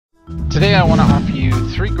Today I want to offer you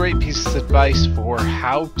 3 great pieces of advice for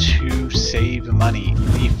how to save money.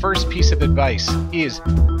 The first piece of advice is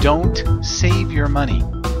don't save your money.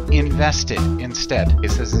 Invest it instead.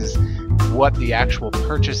 This is what the actual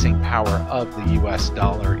purchasing power of the US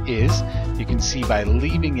dollar is. You can see by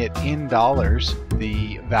leaving it in dollars,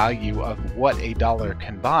 the value of what a dollar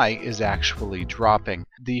can buy is actually dropping.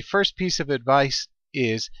 The first piece of advice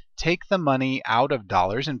is take the money out of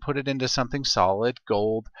dollars and put it into something solid,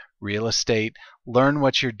 gold, real estate. Learn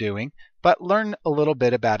what you're doing, but learn a little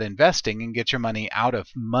bit about investing and get your money out of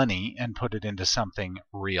money and put it into something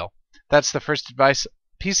real. That's the first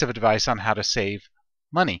piece of advice on how to save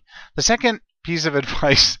money. The second piece of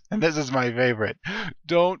advice, and this is my favorite,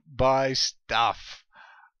 don't buy stuff.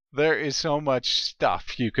 There is so much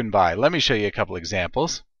stuff you can buy. Let me show you a couple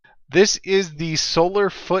examples. This is the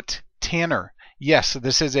Solar Foot Tanner. Yes,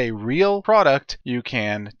 this is a real product. You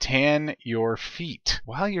can tan your feet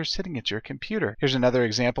while you're sitting at your computer. Here's another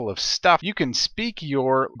example of stuff. You can speak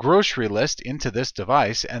your grocery list into this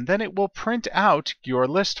device and then it will print out your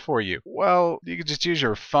list for you. Well, you can just use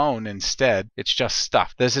your phone instead. It's just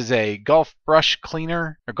stuff. This is a golf brush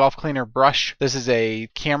cleaner or golf cleaner brush. This is a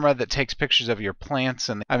camera that takes pictures of your plants,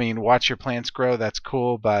 and watch your plants grow. That's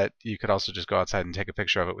cool, but you could also just go outside and take a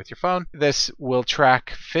picture of it with your phone. This will track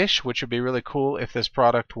fish, which would be really cool if this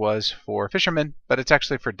product was for fishermen, but it's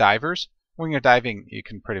actually for divers. When you're diving, you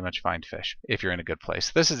can pretty much find fish if you're in a good place.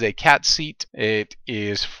 This is a cat seat. It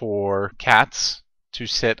is for cats to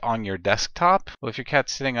sit on your desktop. Well, if your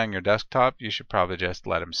cat's sitting on your desktop, you should probably just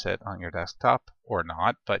let him sit on your desktop, or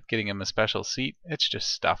not, but getting him a special seat, it's just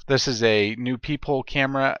stuff. This is a new peephole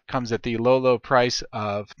camera. Comes at the low price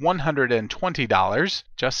of $120.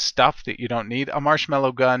 Just stuff that you don't need. A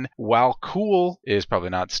marshmallow gun, while cool, is probably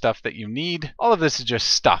not stuff that you need. All of this is just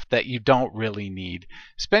stuff that you don't really need.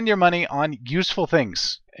 Spend your money on useful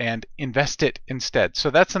things and invest it instead. So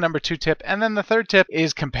that's the number 2 tip. And then the third tip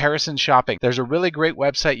is comparison shopping. There's a really great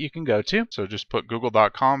website you can go to. So just put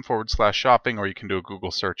google.com/shopping, or you can do a Google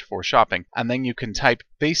search for shopping. And then you can type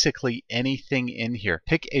basically anything in here.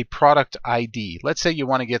 Pick a product ID. Let's say you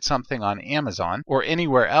want to get something on Amazon or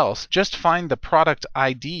anywhere else. Just find the product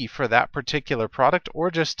ID for that particular product, or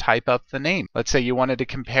just type up the name. Let's say you wanted to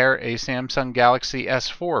compare a Samsung Galaxy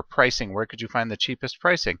S4 pricing. Where could you find the cheapest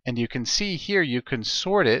pricing? And you can see here you can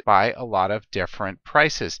sort it by a lot of different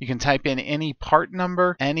prices. You can type in any part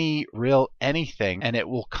number, anything, and it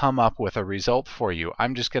will come up with a result for you.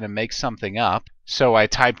 I'm just going to make something up. So I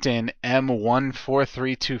typed in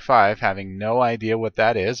M14325, having no idea what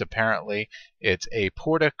that is. Apparently it's a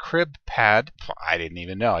Porta crib pad. I didn't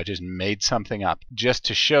even know. I just made something up just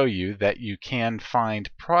to show you that you can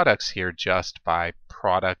find products here just by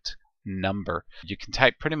product number. You can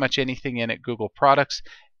type pretty much anything in at Google Products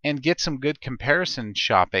and get some good comparison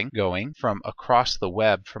shopping going from across the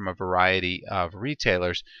web from a variety of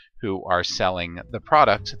retailers who are selling the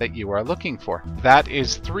product that you are looking for. That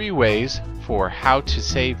is 3 ways for how to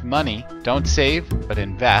save money. Don't save, but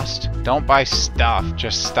invest. Don't buy stuff,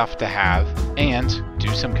 just stuff to have. And do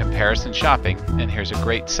some comparison shopping. And here's a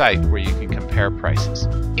great site where you can compare prices.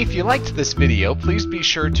 If you liked this video, please be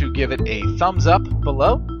sure to give it a thumbs up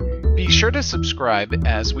below. Be sure to subscribe,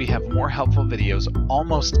 as we have more helpful videos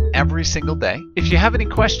almost every single day. If you have any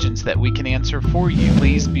questions that we can answer for you,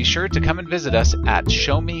 please be sure to come and visit us at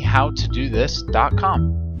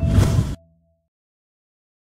showmehowtodothis.com.